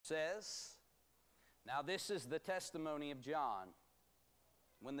says, "Now this is the testimony of John.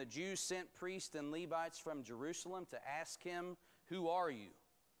 When the Jews sent priests and Levites from Jerusalem to ask him, 'Who are you?'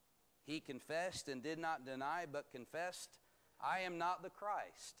 he confessed and did not deny, but confessed, 'I am not the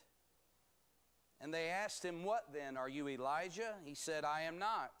Christ.' And they asked him, 'What then? Are you Elijah?' He said, 'I am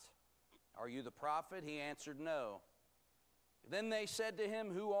not.' 'Are you the prophet?' He answered, 'No.' Then they said to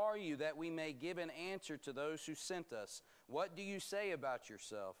him, 'Who are you, that we may give an answer to those who sent us? What do you say about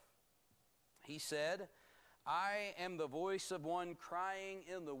yourself?' He said, 'I am the voice of one crying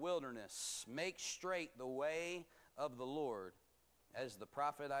in the wilderness, make straight the way of the Lord, as the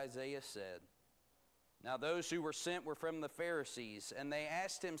prophet Isaiah said.' Now those who were sent were from the Pharisees, and they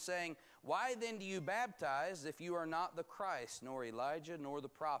asked him, saying, 'Why then do you baptize if you are not the Christ, nor Elijah, nor the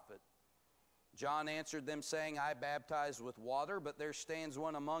prophet?' John answered them, saying, 'I baptize with water, but there stands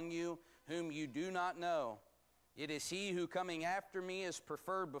one among you whom you do not know. It is he who coming after me is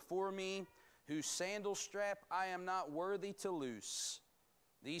preferred before me, whose sandal strap I am not worthy to loose.'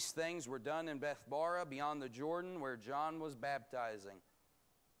 These things were done in Bethbara beyond the Jordan, where John was baptizing.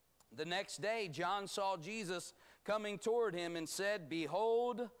 The next day John saw Jesus coming toward him and said,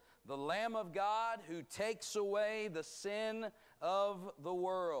 'Behold, the Lamb of God who takes away the sin of the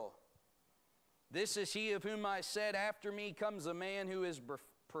world. This is he of whom I said, after me comes a man who is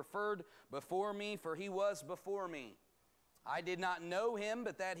preferred before me, for he was before me. I did not know him,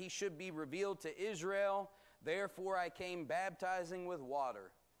 but that he should be revealed to Israel. Therefore I came baptizing with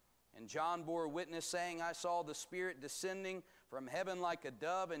water.' And John bore witness, saying, 'I saw the Spirit descending from heaven like a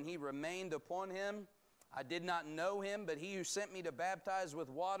dove, and he remained upon him. I did not know him, but he who sent me to baptize with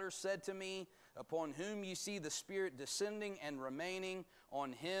water said to me, Upon whom you see the Spirit descending and remaining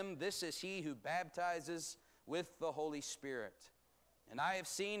on him, this is he who baptizes with the Holy Spirit. And I have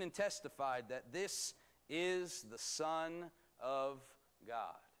seen and testified that this is the Son of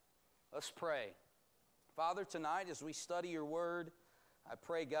God.'" Let's pray. Father, tonight as we study your word, I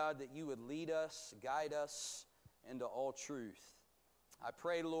pray, God, that you would lead us, guide us into all truth. I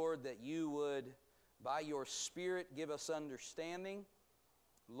pray, Lord, that you would, by your Spirit, give us understanding.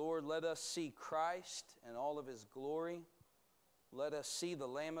 Lord, let us see Christ in all of his glory. Let us see the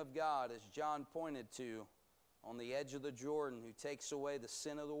Lamb of God, as John pointed to, on the edge of the Jordan, who takes away the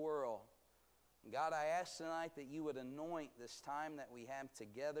sin of the world. God, I ask tonight that you would anoint this time that we have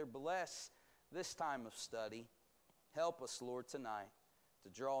together. Bless this time of study. Help us, Lord, tonight to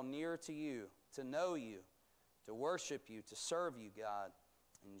draw near to you, to know you, to worship you, to serve you, God.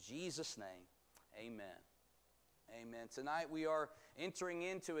 In Jesus' name, amen. Amen. Tonight we are entering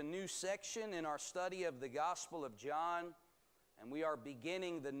into a new section in our study of the Gospel of John, and we are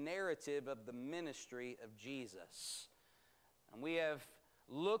beginning the narrative of the ministry of Jesus. And we have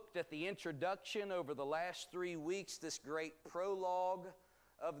looked at the introduction over the last 3 weeks, this great prologue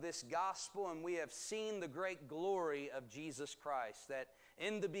of this gospel, and we have seen the great glory of Jesus Christ. That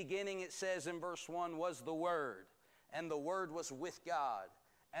in the beginning, it says in verse 1, was the Word, and the Word was with God,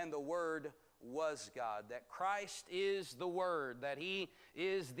 and the Word was God. That Christ is the Word, that He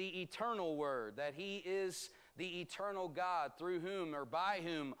is the eternal Word, that He is the eternal God through whom or by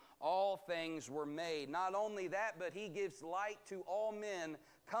whom all things were made. Not only that, but He gives light to all men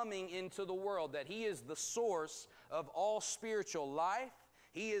coming into the world, that He is the source of all spiritual life.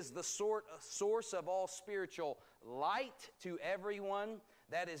 He is the source of all spiritual light to everyone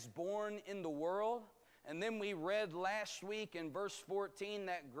that is born in the world. And then we read last week in verse 14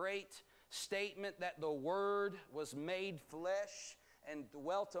 that great statement that the Word was made flesh and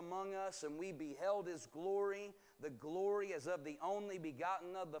dwelt among us, and we beheld His glory, the glory as of the only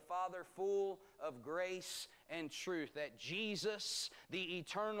begotten of the Father, full of grace and truth. That Jesus, the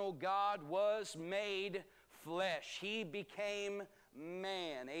eternal God, was made flesh. He became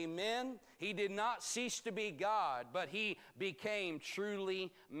man. Amen? He did not cease to be God, but He became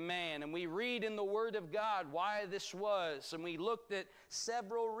truly man. And we read in the Word of God why this was, and we looked at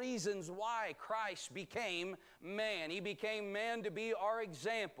several reasons why Christ became man. He became man to be our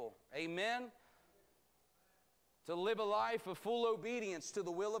example. Amen? To live a life of full obedience to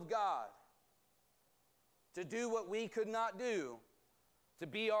the will of God. To do what we could not do. To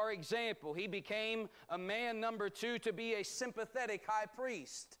be our example. He became a man, number two, to be a sympathetic high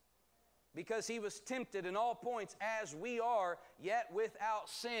priest, because He was tempted in all points as we are, yet without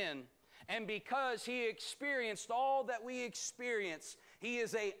sin. And because He experienced all that we experience, He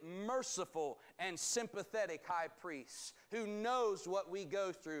is a merciful and sympathetic high priest who knows what we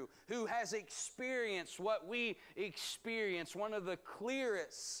go through, who has experienced what we experience. One of the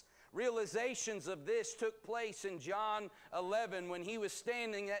clearest realizations of this took place in John 11 when he was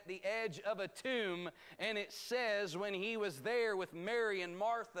standing at the edge of a tomb, and it says when he was there with Mary and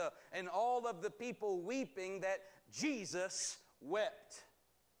Martha and all of the people weeping that Jesus wept.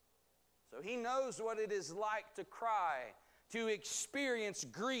 So he knows what it is like to cry, to experience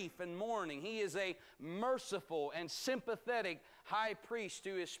grief and mourning. He is a merciful and sympathetic high priest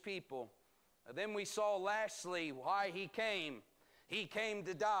to his people. Then we saw lastly why he came. He came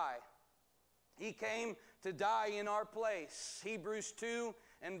to die. He came to die in our place. Hebrews 2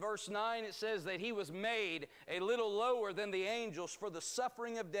 and verse 9, it says that he was made a little lower than the angels for the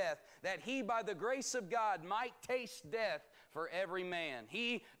suffering of death, that he by the grace of God might taste death for every man.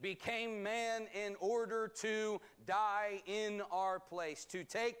 He became man in order to die in our place, to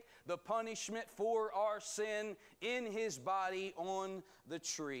take the punishment for our sin in his body on the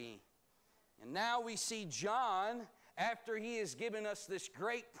tree. And now we see John, after he has given us this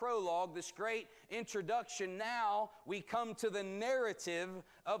great prologue, this great introduction, now we come to the narrative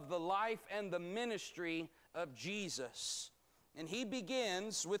of the life and the ministry of Jesus. And he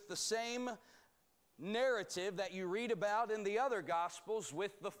begins with the same narrative that you read about in the other Gospels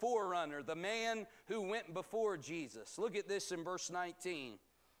with the forerunner, the man who went before Jesus. Look at this in verse 19.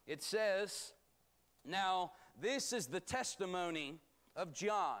 It says, "Now this is the testimony of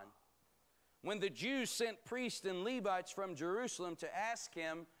John, when the Jews sent priests and Levites from Jerusalem to ask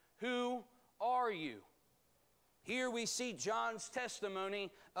him, 'Who are you?'" Here we see John's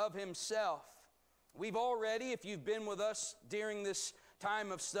testimony of himself. We've already, if you've been with us during this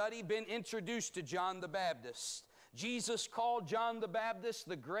time of study, been introduced to John the Baptist. Jesus called John the Baptist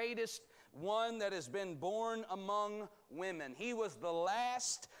the greatest one that has been born among women. He was the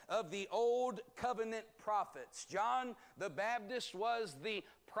last of the old covenant prophets. John the Baptist was the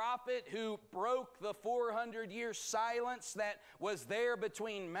prophet who broke the 400-year silence that was there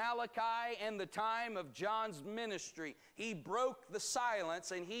between Malachi and the time of John's ministry. He broke the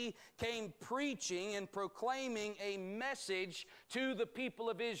silence and he came preaching and proclaiming a message to the people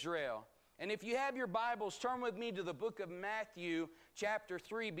of Israel. And if you have your Bibles, turn with me to the book of Matthew chapter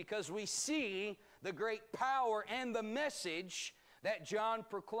 3, because we see the great power and the message that John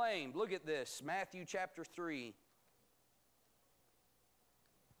proclaimed. Look at this, Matthew chapter 3.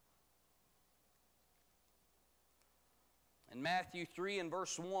 In Matthew 3 and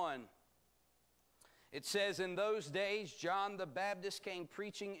verse 1, it says, "In those days John the Baptist came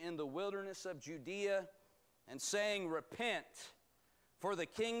preaching in the wilderness of Judea and saying, 'Repent, for the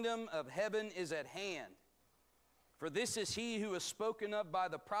kingdom of heaven is at hand. For this is he who is spoken of by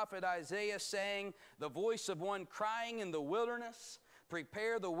the prophet Isaiah, saying, the voice of one crying in the wilderness,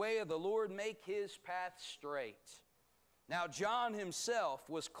 prepare the way of the Lord, make his path straight.' Now John himself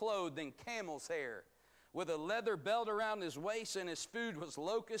was clothed in camel's hair, with a leather belt around his waist, and his food was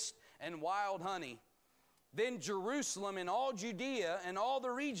locusts and wild honey. Then Jerusalem and all Judea and all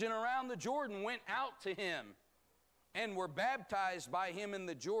the region around the Jordan went out to him and were baptized by him in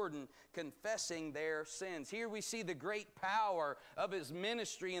the Jordan, confessing their sins." Here we see the great power of his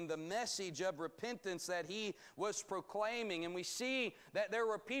ministry and the message of repentance that he was proclaiming. And we see that there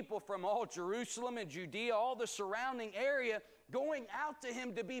were people from all Jerusalem and Judea, all the surrounding area, going out to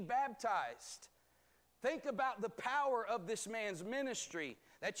him to be baptized. Think about the power of this man's ministry,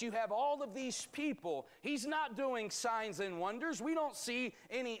 that you have all of these people. He's not doing signs and wonders. We don't see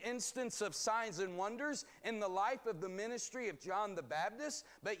any instance of signs and wonders in the life of the ministry of John the Baptist,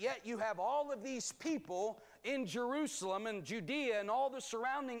 but yet you have all of these people in Jerusalem and Judea and all the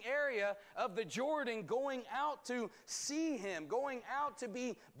surrounding area of the Jordan going out to see him, going out to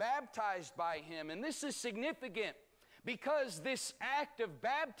be baptized by him. And this is significant, because this act of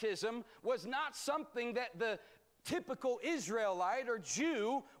baptism was not something that the typical Israelite or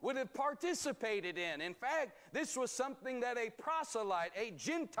Jew would have participated in. In fact, this was something that a proselyte, a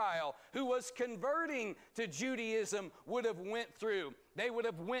Gentile who was converting to Judaism, would have went through. They would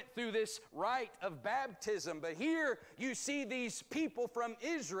have went through this rite of baptism. But here you see these people from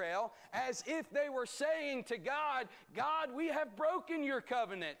Israel as if they were saying to God, "God, we have broken your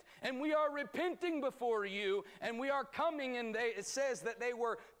covenant, and we are repenting before you, and we are coming." And it says that they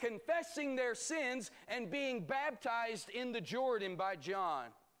were confessing their sins and being baptized in the Jordan by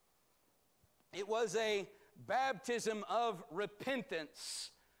John. It was a baptism of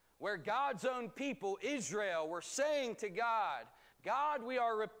repentance, where God's own people, Israel, were saying to God, "God, we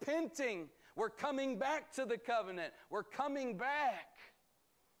are repenting. We're coming back to the covenant. We're coming back."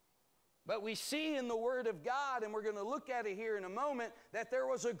 But we see in the Word of God, and we're going to look at it here in a moment, that there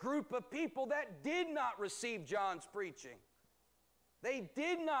was a group of people that did not receive John's preaching. They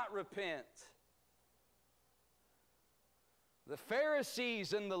did not repent. The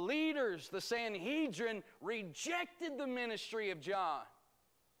Pharisees and the leaders, the Sanhedrin, rejected the ministry of John.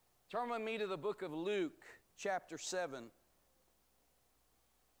 Turn with me to the book of Luke, chapter 7.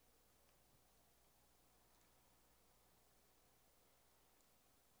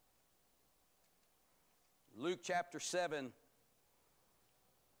 Luke chapter 7,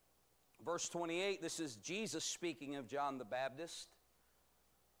 verse 28, this is Jesus speaking of John the Baptist.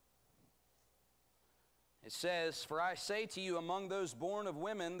 It says, "For I say to you, among those born of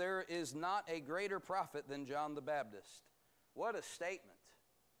women, there is not a greater prophet than John the Baptist." What a statement.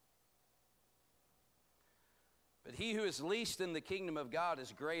 "But he who is least in the kingdom of God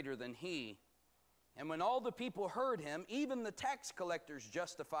is greater than he. And when all the people heard him, even the tax collectors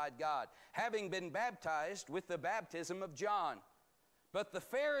justified God, having been baptized with the baptism of John. But the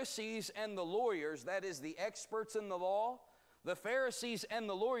Pharisees and the lawyers," that is, the experts in the law, "the Pharisees and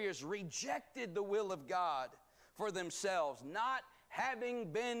the lawyers rejected the will of God for themselves, not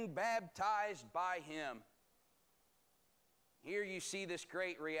having been baptized by him." Here you see this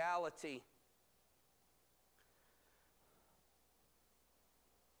great reality.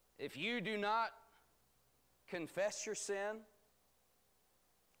 If you do not confess your sin,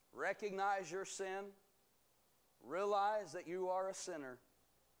 recognize your sin, realize that you are a sinner,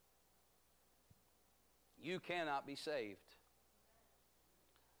 you cannot be saved.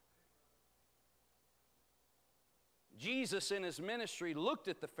 Jesus in his ministry looked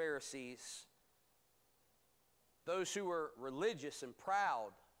at the Pharisees, those who were religious and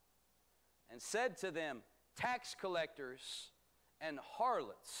proud, and said to them, "Tax collectors and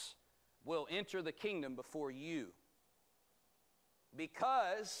harlots will enter the kingdom before you,"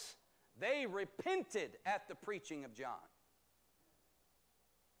 because they repented at the preaching of John.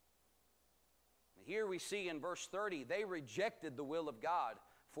 Here we see in verse 30, they rejected the will of God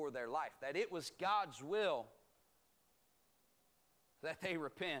for their life, that it was God's will that they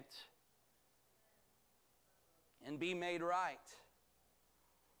repent and be made right.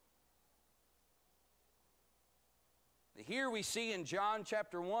 Here we see in John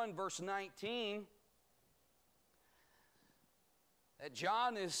chapter 1, verse 19, that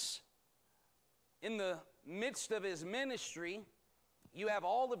John is in the midst of his ministry. You have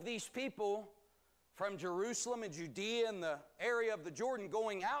all of these people from Jerusalem and Judea and the area of the Jordan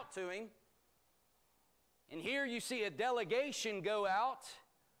going out to him. And here you see a delegation go out.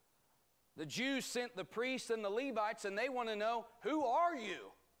 The Jews sent the priests and the Levites, and they want to know, who are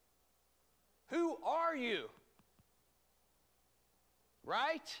you? Who are you?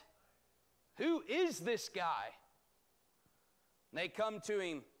 Right? Who is this guy? And they come to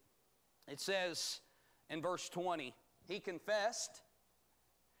him. It says in verse 20, he confessed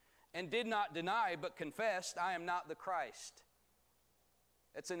and did not deny, but confessed, "I am not the Christ."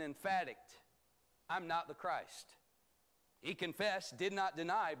 It's an emphatic, "I'm not the Christ." He confessed, did not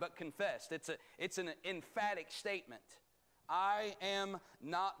deny, but confessed. It's an emphatic statement. I am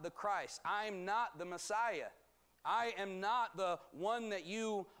not the Christ. I am not the Messiah. I am not the one that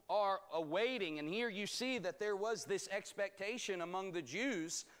you are awaiting. And here you see that there was this expectation among the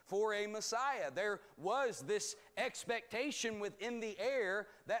Jews for a Messiah. There was this expectation within the air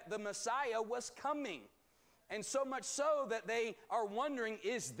that the Messiah was coming. And so much so that they are wondering,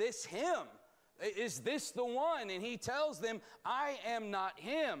 is this him? Is this the one? And he tells them, I am not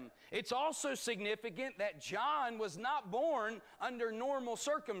him. It's also significant that John was not born under normal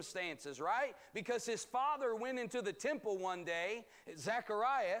circumstances, right? Because his father went into the temple one day,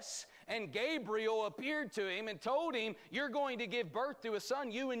 Zacharias, and Gabriel appeared to him and told him, you're going to give birth to a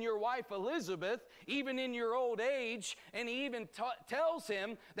son, you and your wife Elizabeth, even in your old age. And he even tells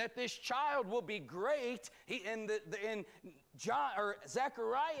him that this child will be great.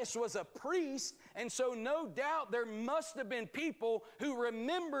 Zacharias was a priest, and so no doubt there must have been people who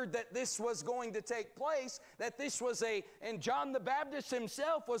remembered that this was going to take place, that this was and John the Baptist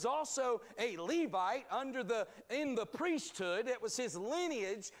himself was also a Levite in the priesthood. It was his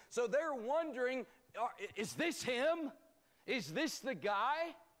lineage. So they're wondering, is this him? Is this the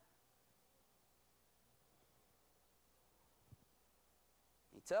guy?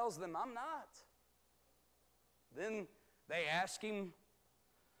 He tells them, I'm not. Then they ask him,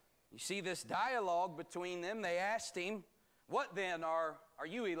 you see this dialogue between them. They asked him, what then, are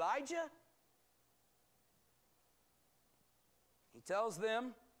you Elijah? He tells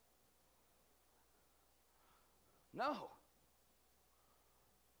them, no.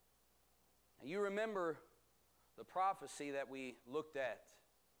 Now you remember the prophecy that we looked at.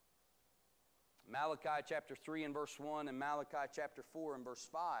 Malachi chapter 3 and verse 1 and Malachi chapter 4 and verse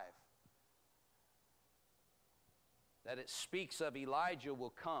 5. That it speaks of Elijah will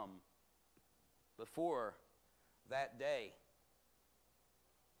come before that day.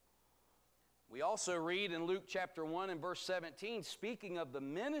 We also read in Luke chapter 1 and verse 17, speaking of the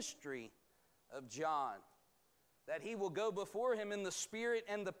ministry of John, that he will go before him in the spirit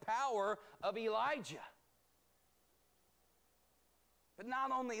and the power of Elijah. But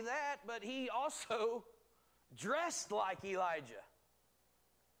not only that, but he also dressed like Elijah.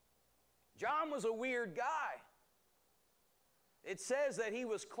 John was a weird guy. It says that he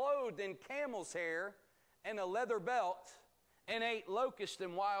was clothed in camel's hair and a leather belt and ate locust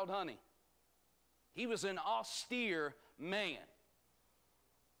and wild honey. He was an austere man.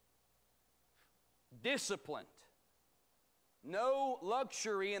 Disciplined. No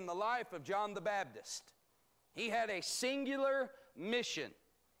luxury in the life of John the Baptist. He had a singular mission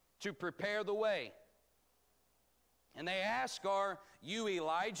to prepare the way. And they ask, are you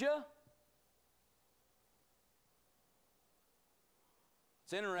Elijah?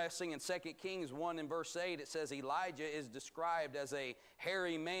 It's interesting, in 2 Kings 1 and verse 8, it says Elijah is described as a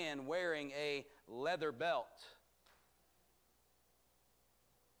hairy man wearing a leather belt.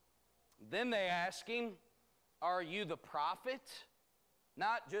 Then they ask him, are you the prophet?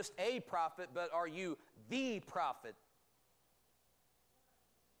 Not just a prophet, but are you the prophet?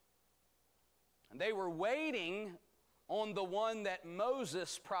 And they were waiting on the one that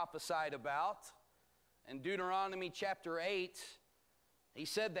Moses prophesied about. In Deuteronomy chapter 8, he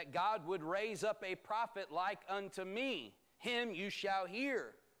said that God would raise up a prophet like unto me. Him you shall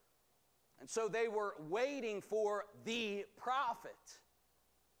hear. And so they were waiting for the prophet,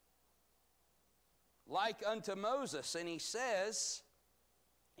 like unto Moses. And he says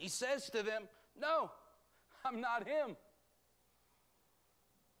to them, no, I'm not him.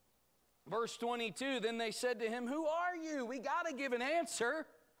 Verse 22, then they said to him, who are you? We got to give an answer.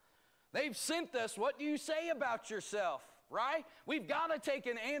 They've sent us. What do you say about yourself? Right? We've got to take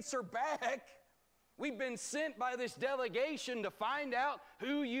an answer back. We've been sent by this delegation to find out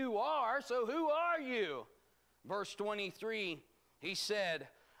who you are. So who are you? Verse 23, he said,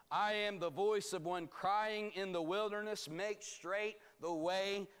 I am the voice of one crying in the wilderness, make straight the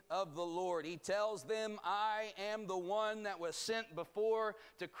way of the Lord. He tells them, I am the one that was sent before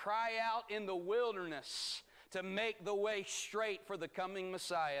to cry out in the wilderness, to make the way straight for the coming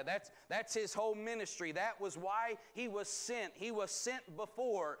Messiah. That's his whole ministry. That was why he was sent. He was sent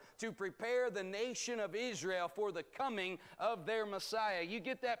before to prepare the nation of Israel for the coming of their Messiah. You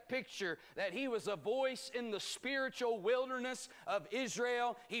get that picture that he was a voice in the spiritual wilderness of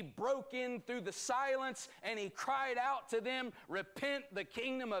Israel. He broke in through the silence and he cried out to them, repent, the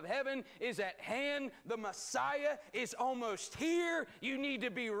kingdom of heaven is at hand. The Messiah is almost here. You need to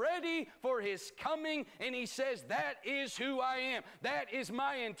be ready for his coming. And he says, that is who I am. That is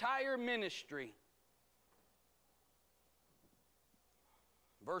my entire ministry.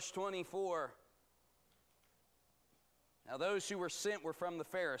 Verse 24. Now those who were sent were from the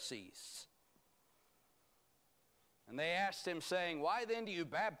Pharisees. And they asked him, saying, why then do you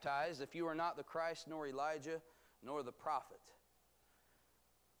baptize if you are not the Christ, nor Elijah, nor the prophet?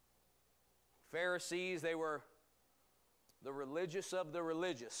 Pharisees, they were the religious of the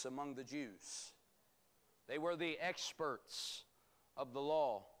religious among the Jews. They were the experts of the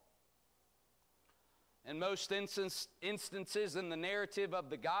law. In most instances in the narrative of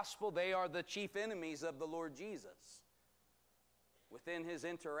the gospel, they are the chief enemies of the Lord Jesus within his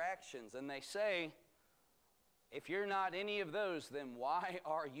interactions. And they say, if you're not any of those, then why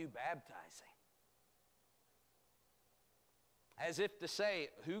are you baptizing? As if to say,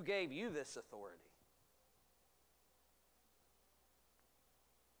 who gave you this authority?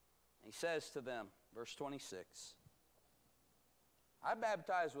 He says to them, verse 26, I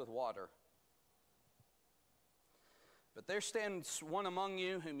baptize with water, but there stands one among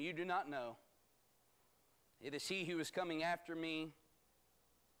you whom you do not know. It is he who is coming after me,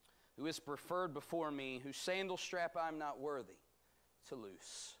 who is preferred before me, whose sandal strap I am not worthy to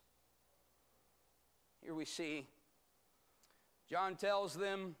loose. Here we see John tells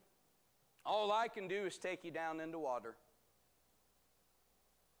them, all I can do is take you down into water.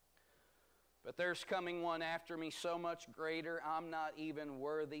 But there's coming one after me so much greater, I'm not even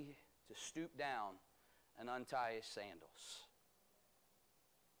worthy to stoop down and untie his sandals.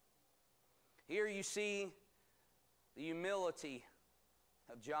 Here you see the humility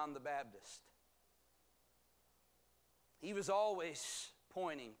of John the Baptist. He was always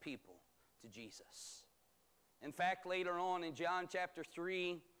pointing people to Jesus. In fact, later on in John chapter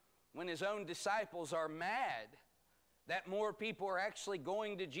 3, when his own disciples are mad that more people are actually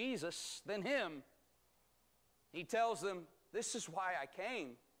going to Jesus than him, he tells them, this is why I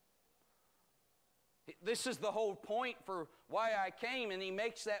came. This is the whole point for why I came. And he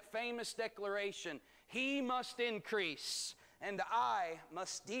makes that famous declaration, he must increase and I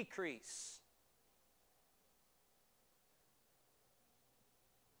must decrease.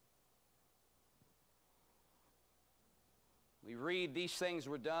 We read these things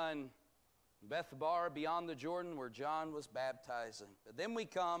were done in Bethbar beyond the Jordan where John was baptizing. But then we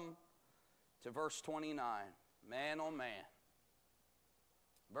come to verse 29. Man, oh man.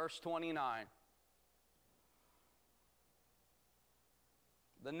 Verse 29.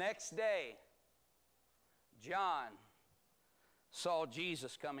 The next day, John saw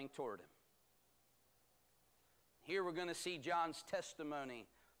Jesus coming toward him. Here we're going to see John's testimony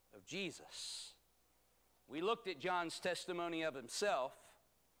of Jesus. We looked at John's testimony of himself,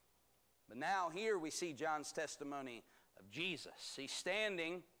 but now here we see John's testimony of Jesus. He's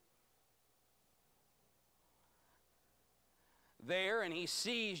standing there and he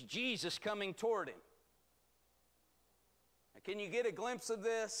sees Jesus coming toward him. Now, can you get a glimpse of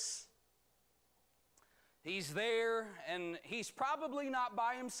this? He's there and he's probably not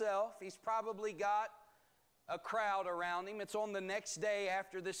by himself. He's probably got a crowd around him. It's on the next day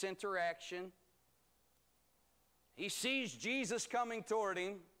after this interaction. He sees Jesus coming toward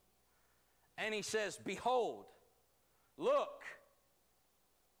him, and he says, "Behold, look,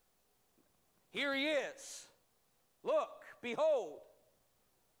 here he is. Look, behold,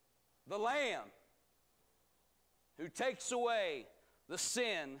 the Lamb who takes away the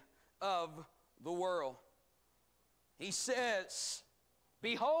sin of the world." He says,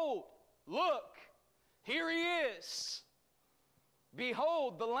 "Behold, look, here he is.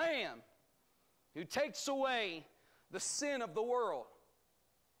 Behold, the Lamb who takes away the sin of the world."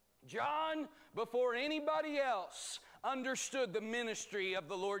 John, before anybody else, understood the ministry of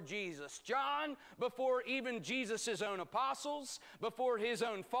the Lord Jesus. John, before even Jesus' own apostles, before his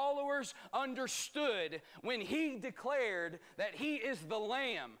own followers, understood when he declared that he is the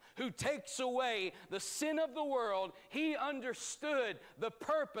Lamb who takes away the sin of the world. He understood the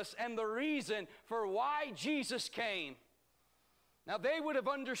purpose and the reason for why Jesus came. Now, they would have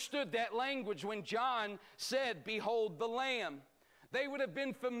understood that language when John said, "Behold the Lamb." They would have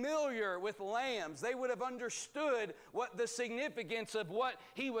been familiar with lambs. They would have understood what the significance of what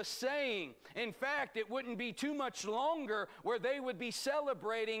he was saying. In fact, it wouldn't be too much longer where they would be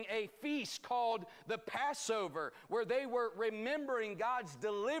celebrating a feast called the Passover, where they were remembering God's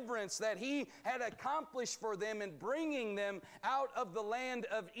deliverance that he had accomplished for them in bringing them out of the land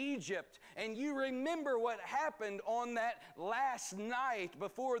of Egypt. And you remember what happened on that last night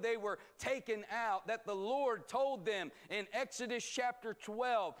before they were taken out, that the Lord told them in Exodus chapter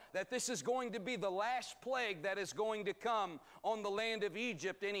 12 that this is going to be the last plague that is going to come on the land of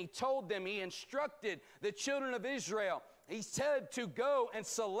Egypt. And he told them, he instructed the children of Israel, he said to go and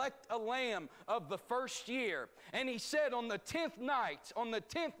select a lamb of the first year. And he said on the 10th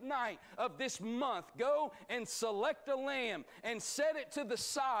night of this month, go and select a lamb and set it to the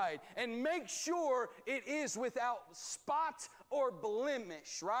side and make sure it is without spot or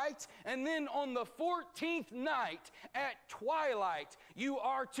blemish, right? And then on the 14th night at twilight, you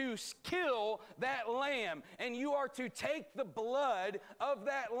are to kill that lamb, and you are to take the blood of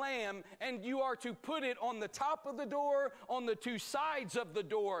that lamb and you are to put it on the top of the door, on the two sides of the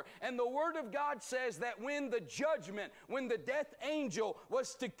door. And the Word of God says that when the judgment, when the death angel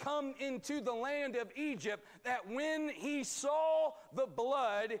was to come into the land of Egypt, that when he saw the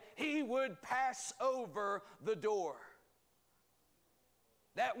blood, he would pass over the door.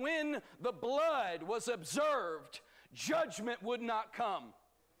 That when the blood was observed, judgment would not come.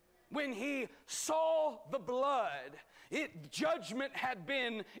 When he saw the blood, judgment had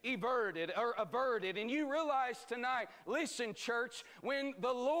been averted. And you realize tonight, listen church, when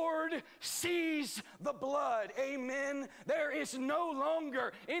the Lord sees the blood, amen, there is no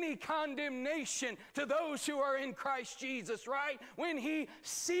longer any condemnation to those who are in Christ Jesus, right? When he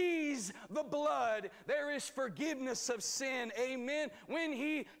sees the blood, there is forgiveness of sin, amen. When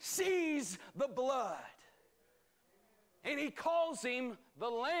he sees the blood, and he calls him the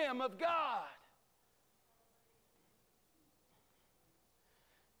Lamb of God.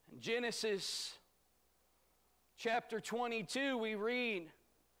 In Genesis chapter 22, we read,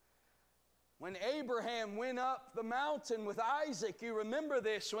 when Abraham went up the mountain with Isaac, you remember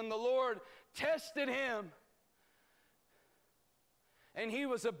this, when the Lord tested him, and he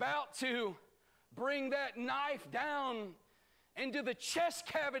was about to bring that knife down into the chest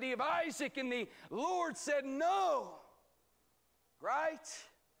cavity of Isaac, and the Lord said, no. Right?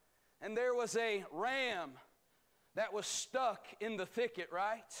 And there was a ram that was stuck in the thicket,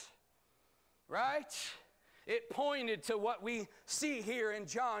 right? Right? It pointed to what we see here in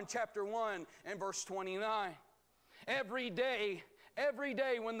John chapter 1 and verse 29. Every day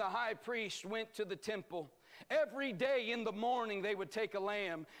when the high priest went to the temple, Every day in the morning they would take a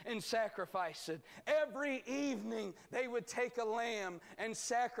lamb and sacrifice it. Every evening they would take a lamb and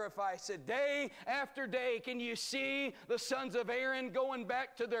sacrifice it. Day after day, can you see the sons of Aaron going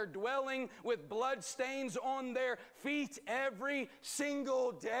back to their dwelling with blood stains on their feet every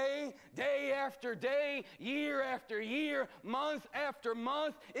single day? Day after day, year after year, month after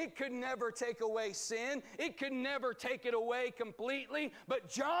month. It could never take away sin. It could never take it away completely. But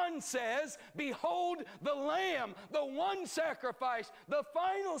John says, behold the Lamb, the one sacrifice, the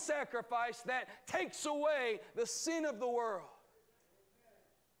final sacrifice that takes away the sin of the world.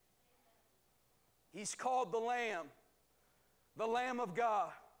 He's called the Lamb of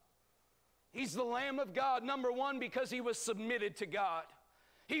God. He's the Lamb of God, number one, because He was submitted to God.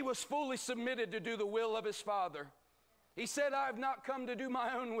 He was fully submitted to do the will of His Father. He said, I have not come to do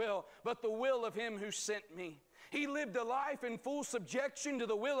my own will, but the will of Him who sent me. He lived a life in full subjection to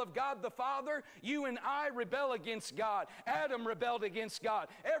the will of God the Father. You and I rebel against God. Adam rebelled against God.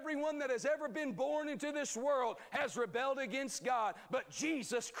 Everyone that has ever been born into this world has rebelled against God. But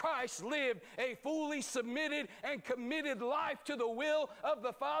Jesus Christ lived a fully submitted and committed life to the will of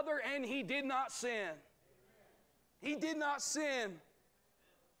the Father, and He did not sin. He did not sin.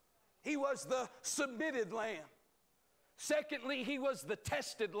 He was the submitted Lamb. Secondly, He was the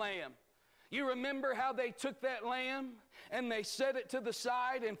tested Lamb. You remember how they took that lamb and they set it to the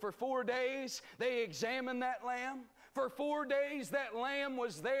side, and for 4 days they examined that lamb? For 4 days that lamb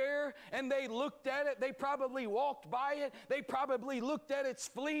was there, and they looked at it. They probably walked by it. They probably looked at its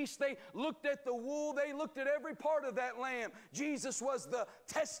fleece. They looked at the wool. They looked at every part of that lamb. Jesus was the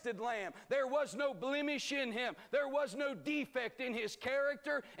tested Lamb. There was no blemish in Him. There was no defect in His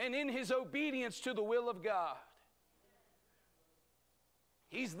character and in His obedience to the will of God.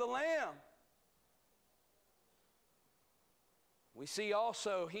 He's the Lamb. We see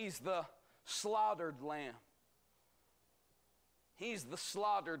also He's the slaughtered Lamb. He's the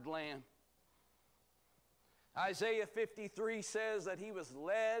slaughtered Lamb. Isaiah 53 says that He was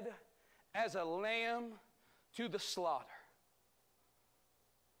led as a lamb to the slaughter.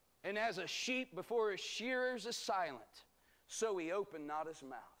 And as a sheep before his shearers is silent, so He opened not His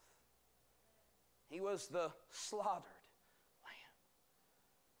mouth. He was the slaughtered Lamb,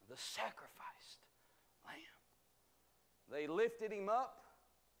 the sacrificed Lamb. They lifted Him up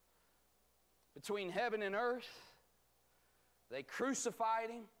between heaven and earth. They crucified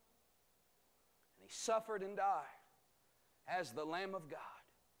Him, and He suffered and died as the Lamb of God.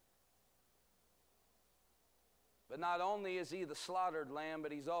 But not only is He the slaughtered Lamb,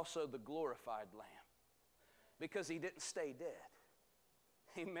 but He's also the glorified Lamb, because He didn't stay dead.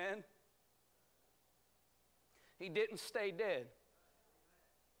 Amen? He didn't stay dead.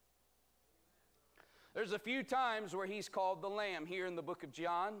 There's a few times where He's called the Lamb here in the book of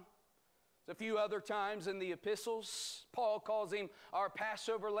John. There's a few other times in the epistles. Paul calls Him our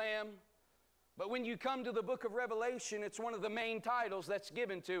Passover Lamb. But when you come to the book of Revelation, it's one of the main titles that's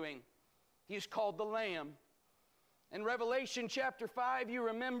given to Him. He's called the Lamb. In Revelation chapter 5, you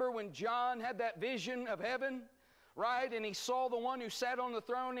remember when John had that vision of heaven, right? And he saw the one who sat on the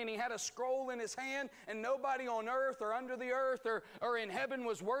throne, and he had a scroll in his hand, and nobody on earth or under the earth or in heaven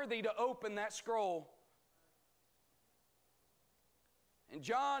was worthy to open that scroll. And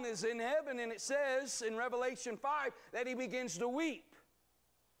John is in heaven, and it says in Revelation 5 that he begins to weep.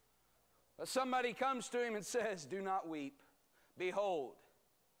 But somebody comes to him and says, do not weep. Behold.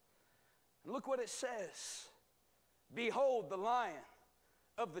 And look what it says. Behold, the Lion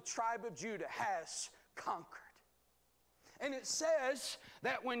of the tribe of Judah has conquered. And it says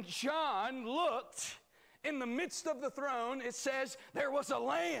that when John looked in the midst of the throne, it says there was a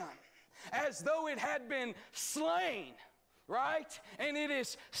lamb as though it had been slain. Right? And it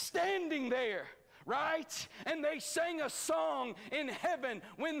is standing there, right? And they sang a song in heaven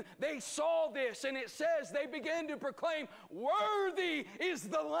when they saw this, and it says they began to proclaim, worthy is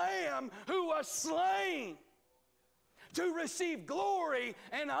the Lamb who was slain to receive glory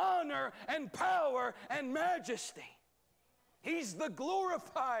and honor and power and majesty. He's the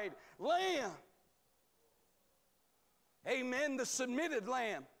glorified Lamb. Amen. The submitted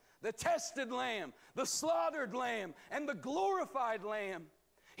Lamb, the tested Lamb, the slaughtered Lamb, and the glorified Lamb.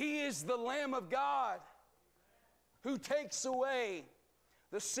 He is the Lamb of God who takes away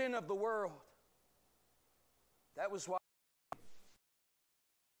the sin of the world. That was why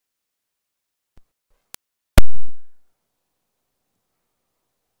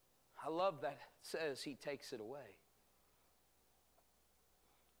I love that it says He takes it away.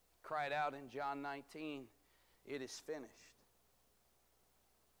 Cried out in John 19, it is finished.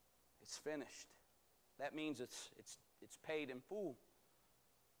 It's finished. That means it's paid in full,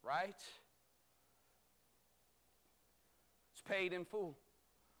 right? It's paid in full.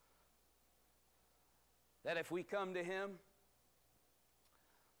 That if we come to Him,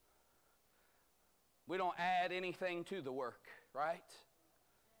 we don't add anything to the work, right?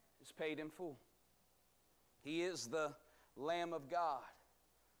 It's paid in full. He is the Lamb of God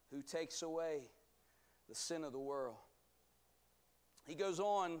who takes away the sin of the world. He goes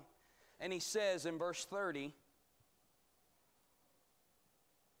on and he says in verse 30,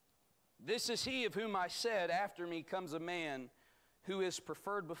 "This is he of whom I said, after me comes a man who is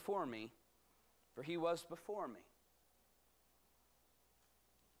preferred before me, for he was before me.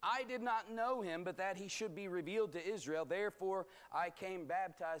 I did not know him, but that he should be revealed to Israel. Therefore I came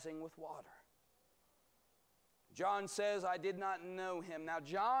baptizing with water." John says, I did not know him. Now,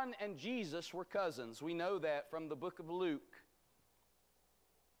 John and Jesus were cousins. We know that from the book of Luke.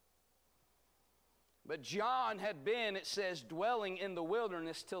 But John had been, it says, dwelling in the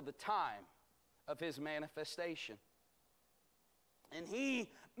wilderness till the time of his manifestation. And he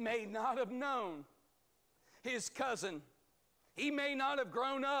may not have known his cousin. He may not have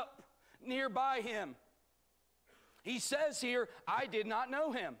grown up nearby him. He says here, I did not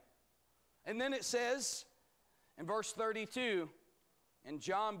know him. And then it says in verse 32, "And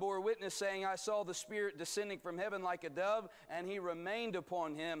John bore witness, saying, I saw the Spirit descending from heaven like a dove, and he remained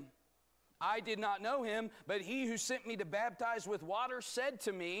upon him. I did not know him, but he who sent me to baptize with water said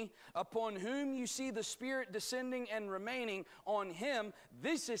to me, Upon whom you see the Spirit descending and remaining on him,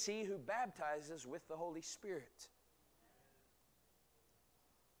 this is he who baptizes with the Holy Spirit."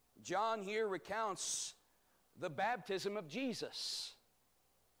 John here recounts the baptism of Jesus.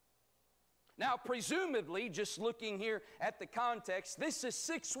 Now, presumably, just looking here at the context, this is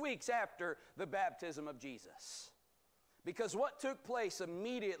 6 weeks after the baptism of Jesus. Because what took place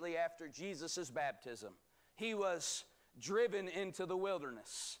immediately after Jesus' baptism? He was driven into the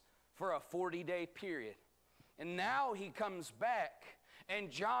wilderness for a 40-day period. And now he comes back,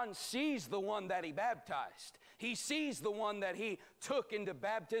 and John sees the one that he baptized. He sees the one that he took into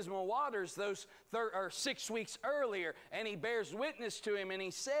baptismal waters those 6 weeks earlier, and he bears witness to him, and he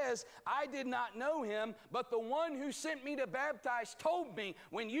says, I did not know him, but the one who sent me to baptize told me,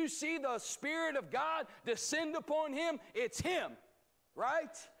 when you see the Spirit of God descend upon him, it's him,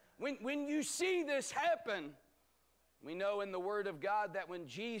 right? When you see this happen, we know in the Word of God that when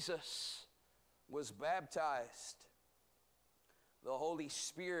Jesus was baptized, the Holy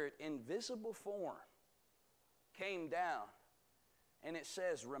Spirit in visible form came down, and it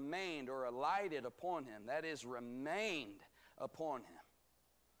says remained or alighted upon him. That is, remained upon him.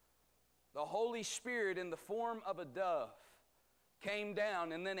 The Holy Spirit in the form of a dove came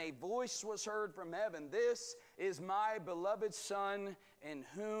down, and then a voice was heard from heaven, "This is my beloved Son, in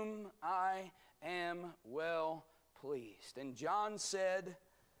whom I am well pleased." And John said,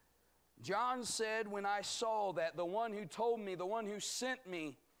 when I saw that, the one who told me, the one who sent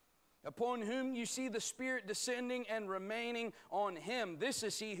me, upon whom you see the Spirit descending and remaining on him, this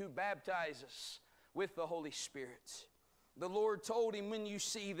is he who baptizes with the Holy Spirit. The Lord told him, when you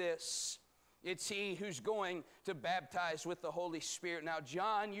see this, it's he who's going to baptize with the Holy Spirit. Now,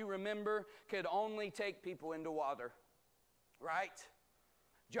 John, you remember, could only take people into water, right?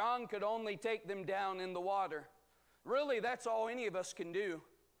 John could only take them down in the water. Really, that's all any of us can do.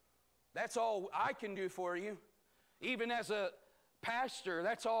 That's all I can do for you. Even as a pastor,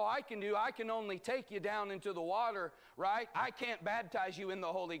 that's all I can do. I can only take you down into the water, right? I can't baptize you in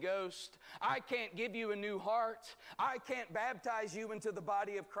the Holy Ghost. I can't give you a new heart. I can't baptize you into the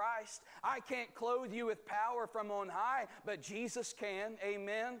body of Christ. I can't clothe you with power from on high, but Jesus can.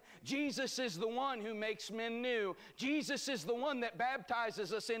 Amen. Jesus is the one who makes men new. Jesus is the one that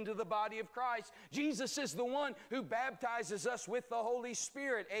baptizes us into the body of Christ. Jesus is the one who baptizes us with the Holy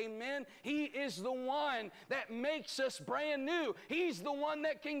Spirit. Amen. He is the one that makes us brand new. He's the one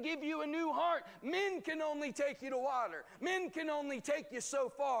that can give you a new heart. Men can only take you to water. Men can only take you so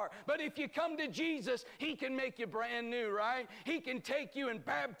far. But if you come to Jesus, He can make you brand new, right? He can take you and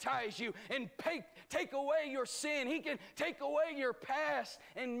baptize you and take away your sin. He can take away your past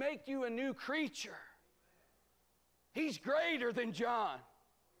and make you a new creature. He's greater than John.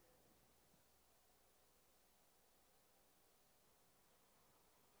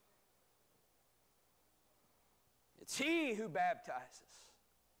 It's He who baptizes.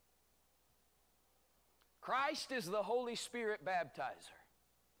 Christ is the Holy Spirit baptizer.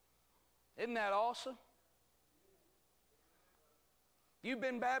 Isn't that awesome? If you've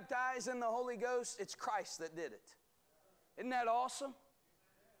been baptized in the Holy Ghost, it's Christ that did it. Isn't that awesome?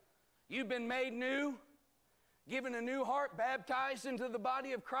 You've been made new, given a new heart, baptized into the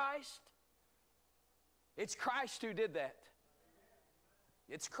body of Christ. It's Christ who did that.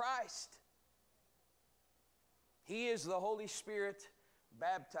 It's Christ. He is the Holy Spirit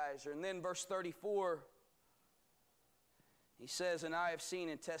baptizer. And then verse 34, he says, and I have seen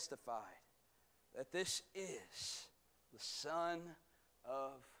and testified that this is the Son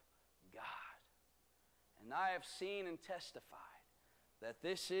of God. And I have seen and testified that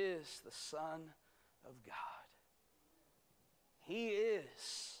this is the Son of God. He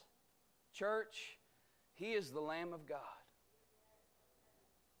is, church, He is the Lamb of God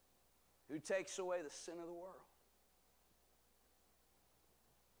who takes away the sin of the world.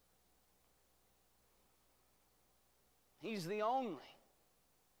 He's the only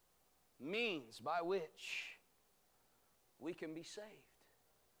means by which we can be saved.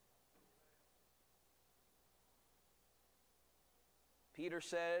 Peter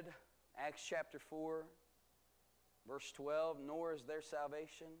said, Acts chapter 4, verse 12, nor is there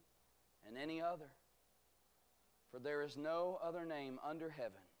salvation in any other, for there is no other name under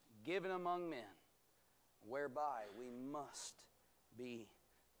heaven given among men whereby we must be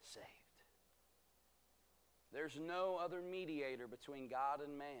saved. There's no other mediator between God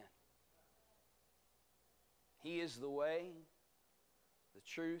and man. He is the way, the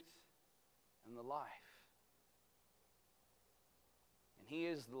truth, and the life. And He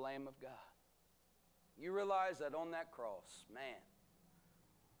is the Lamb of God. You realize that on that cross, man,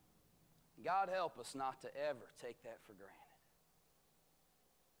 God help us not to ever take that for granted.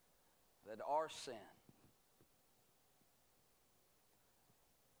 That our sin,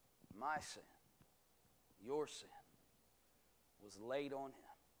 my sin, your sin, was laid on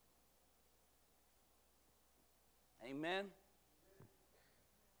Him. Amen?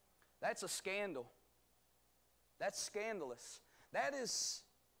 That's a scandal. That's scandalous. That is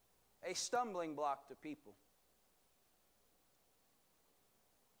a stumbling block to people.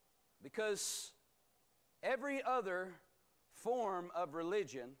 Because every other form of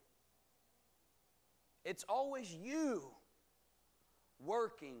religion, it's always you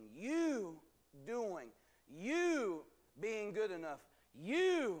working, you doing, you being good enough,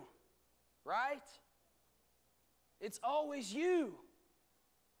 you, right? It's always you.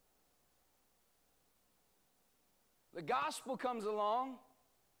 The gospel comes along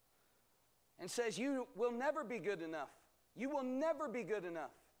and says you will never be good enough. You will never be good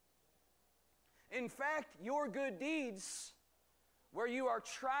enough. In fact, your good deeds, where you are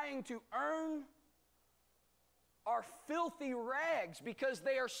trying to earn, are filthy rags because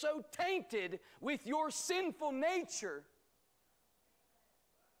they are so tainted with your sinful nature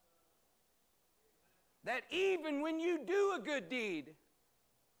that even when you do a good deed,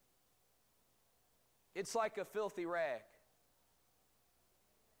 it's like a filthy rag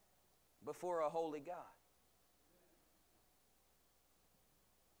before a holy God.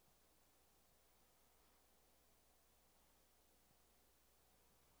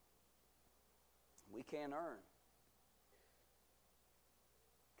 We can't earn.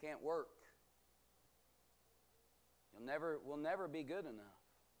 Can't work. We'll never be good enough.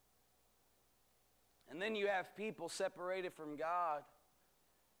 And then you have people separated from God,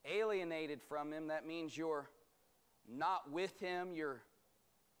 alienated from Him. That means you're not with Him. You're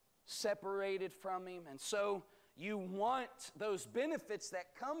separated from Him. And so you want those benefits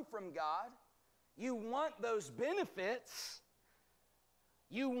that come from God. You want those benefits.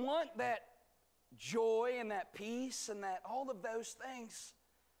 You want that joy and that peace and that all of those things.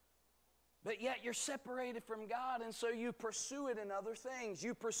 But yet you're separated from God, and so you pursue it in other things.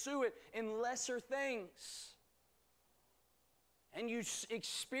 You pursue it in lesser things. And you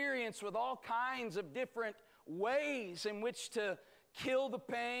experience with all kinds of different ways in which to kill the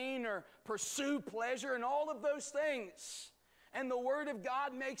pain or pursue pleasure and all of those things. And the Word of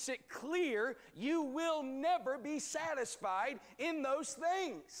God makes it clear you will never be satisfied in those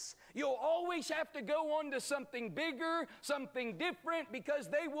things. You'll always have to go on to something bigger, something different, because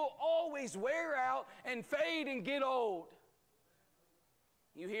they will always wear out and fade and get old.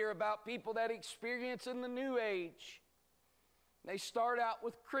 You hear about people that experience in the New Age. They start out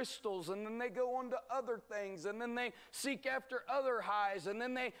with crystals, and then they go on to other things, and then they seek after other highs, and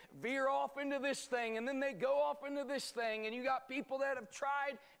then they veer off into this thing, and then they go off into this thing, and you got people that have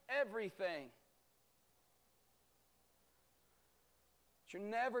tried everything. But you're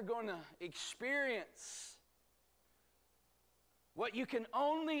never going to experience what you can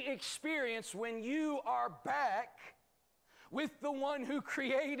only experience when you are back with the one who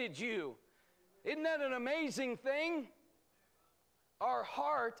created you. Isn't that an amazing thing? Our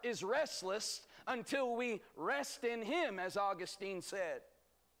heart is restless until we rest in Him, as Augustine said.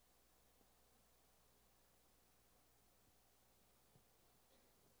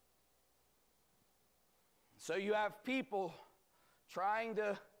 So you have people trying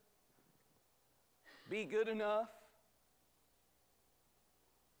to be good enough,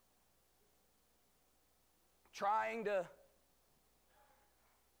 trying to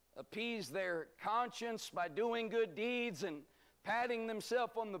appease their conscience by doing good deeds and patting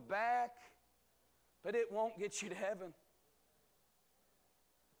themselves on the back, but it won't get you to heaven.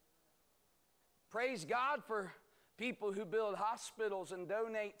 Praise God for people who build hospitals and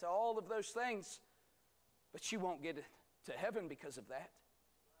donate to all of those things, but you won't get to heaven because of that.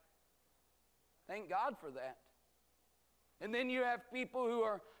 Thank God for that. And then you have people who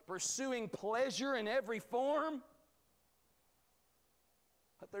are pursuing pleasure in every form,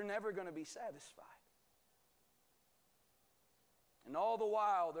 but they're never going to be satisfied. And all the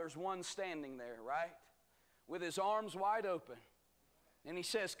while, there's one standing there, right? With his arms wide open. And he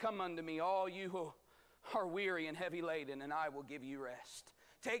says, "Come unto me, all you who are weary and heavy laden, and I will give you rest.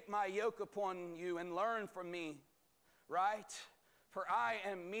 Take my yoke upon you and learn from me," right? "For I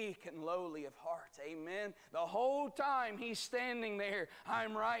am meek and lowly of heart." Amen. The whole time he's standing there,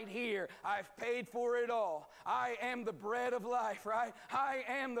 I'm right here. I've paid for it all. I am the bread of life, right? I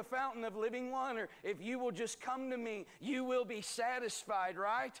am the fountain of living water. If you will just come to me, you will be satisfied,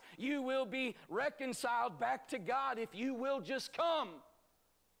 right? You will be reconciled back to God if you will just come.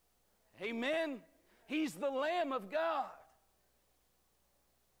 Amen. He's the Lamb of God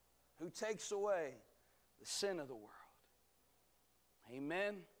who takes away the sin of the world.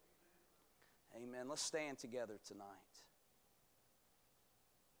 Amen. Amen. Let's stand together tonight.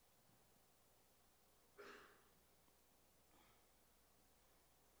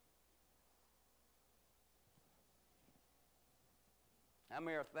 How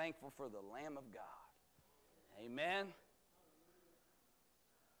many are thankful for the Lamb of God? Amen.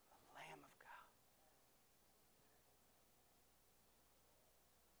 The Lamb of God.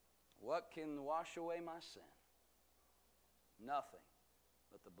 What can wash away my sin? Nothing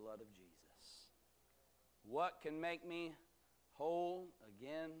but the blood of Jesus. What can make me whole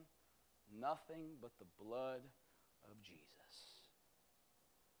again? Nothing but the blood of Jesus.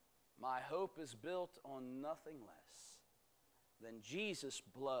 My hope is built on nothing less than Jesus'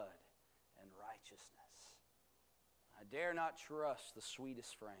 blood and righteousness. I dare not trust the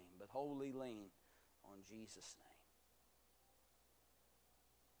sweetest frame, but wholly lean on Jesus' name.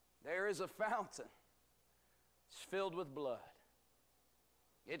 There is a fountain. It's filled with blood.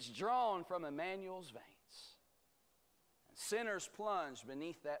 It's drawn from Emmanuel's veins. And sinners plunged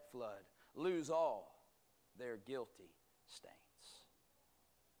beneath that flood lose all their guilty stains.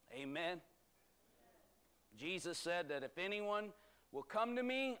 Amen. Jesus said that if anyone will come to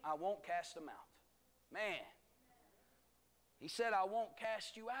me, I won't cast them out. Man. He said, I won't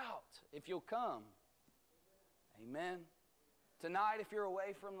cast you out if you'll come. Amen. Tonight, if you're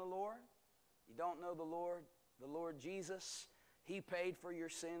away from the Lord, you don't know the Lord Jesus, He paid for your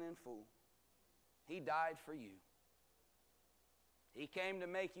sin in full. He died for you. He came to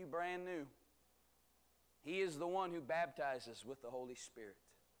make you brand new. He is the one who baptizes with the Holy Spirit.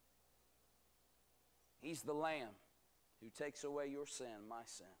 He's the Lamb who takes away your sin, my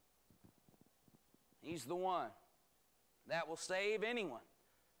sin. He's the one that will save anyone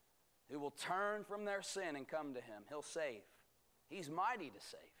who will turn from their sin and come to Him. He'll save. He's mighty to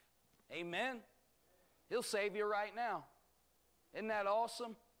save. Amen? He'll save you right now. Isn't that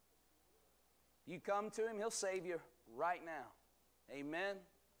awesome? You come to Him, He'll save you right now. Amen?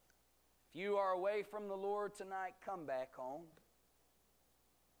 If you are away from the Lord tonight, come back home.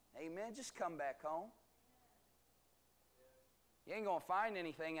 Amen? Just come back home. You ain't going to find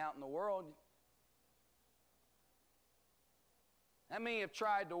anything out in the world. How many have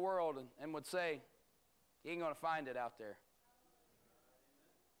tried the world and would say, you ain't going to find it out there?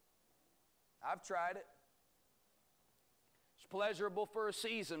 I've tried it. It's pleasurable for a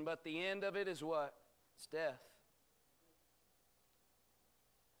season, but the end of it is what? It's death.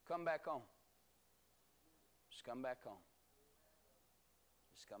 Come back home. Just come back home.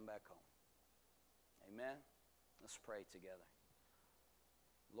 Just come back home. Amen? Let's pray together.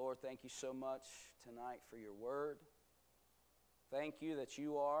 Lord, thank you so much tonight for your word. Thank you that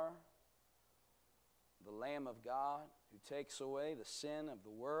you are the Lamb of God who takes away the sin of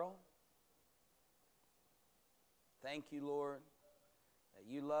the world. Thank you, Lord, that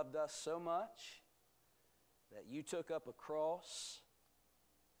you loved us so much that you took up a cross.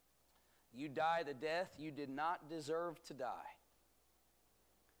 You died a death you did not deserve to die.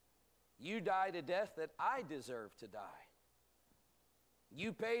 You died a death that I deserve to die.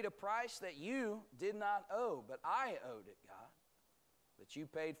 You paid a price that you did not owe, but I owed it, God. But you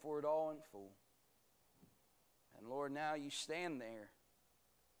paid for it all in full. And Lord, now you stand there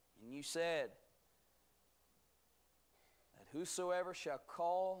and you said that whosoever shall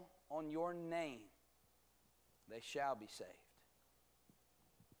call on your name, they shall be saved.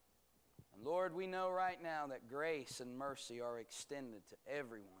 Lord, we know right now that grace and mercy are extended to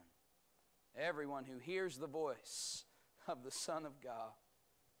everyone. Everyone who hears the voice of the Son of God.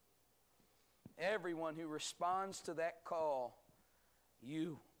 Everyone who responds to that call,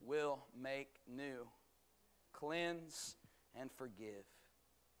 you will make new, cleanse, and forgive.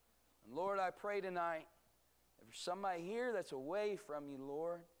 And Lord, I pray tonight that for somebody here that's away from you,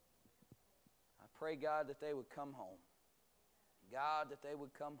 Lord, I pray, God, that they would come home. God, that they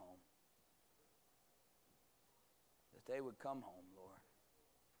would come home. That they would come home, Lord.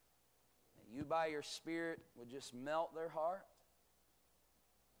 That you by your Spirit would just melt their heart.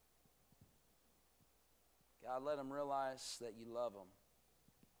 God, let them realize that you love them.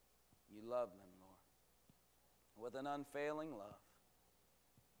 You love them, Lord, with an unfailing love.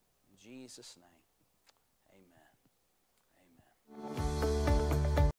 In Jesus' name, amen. Amen.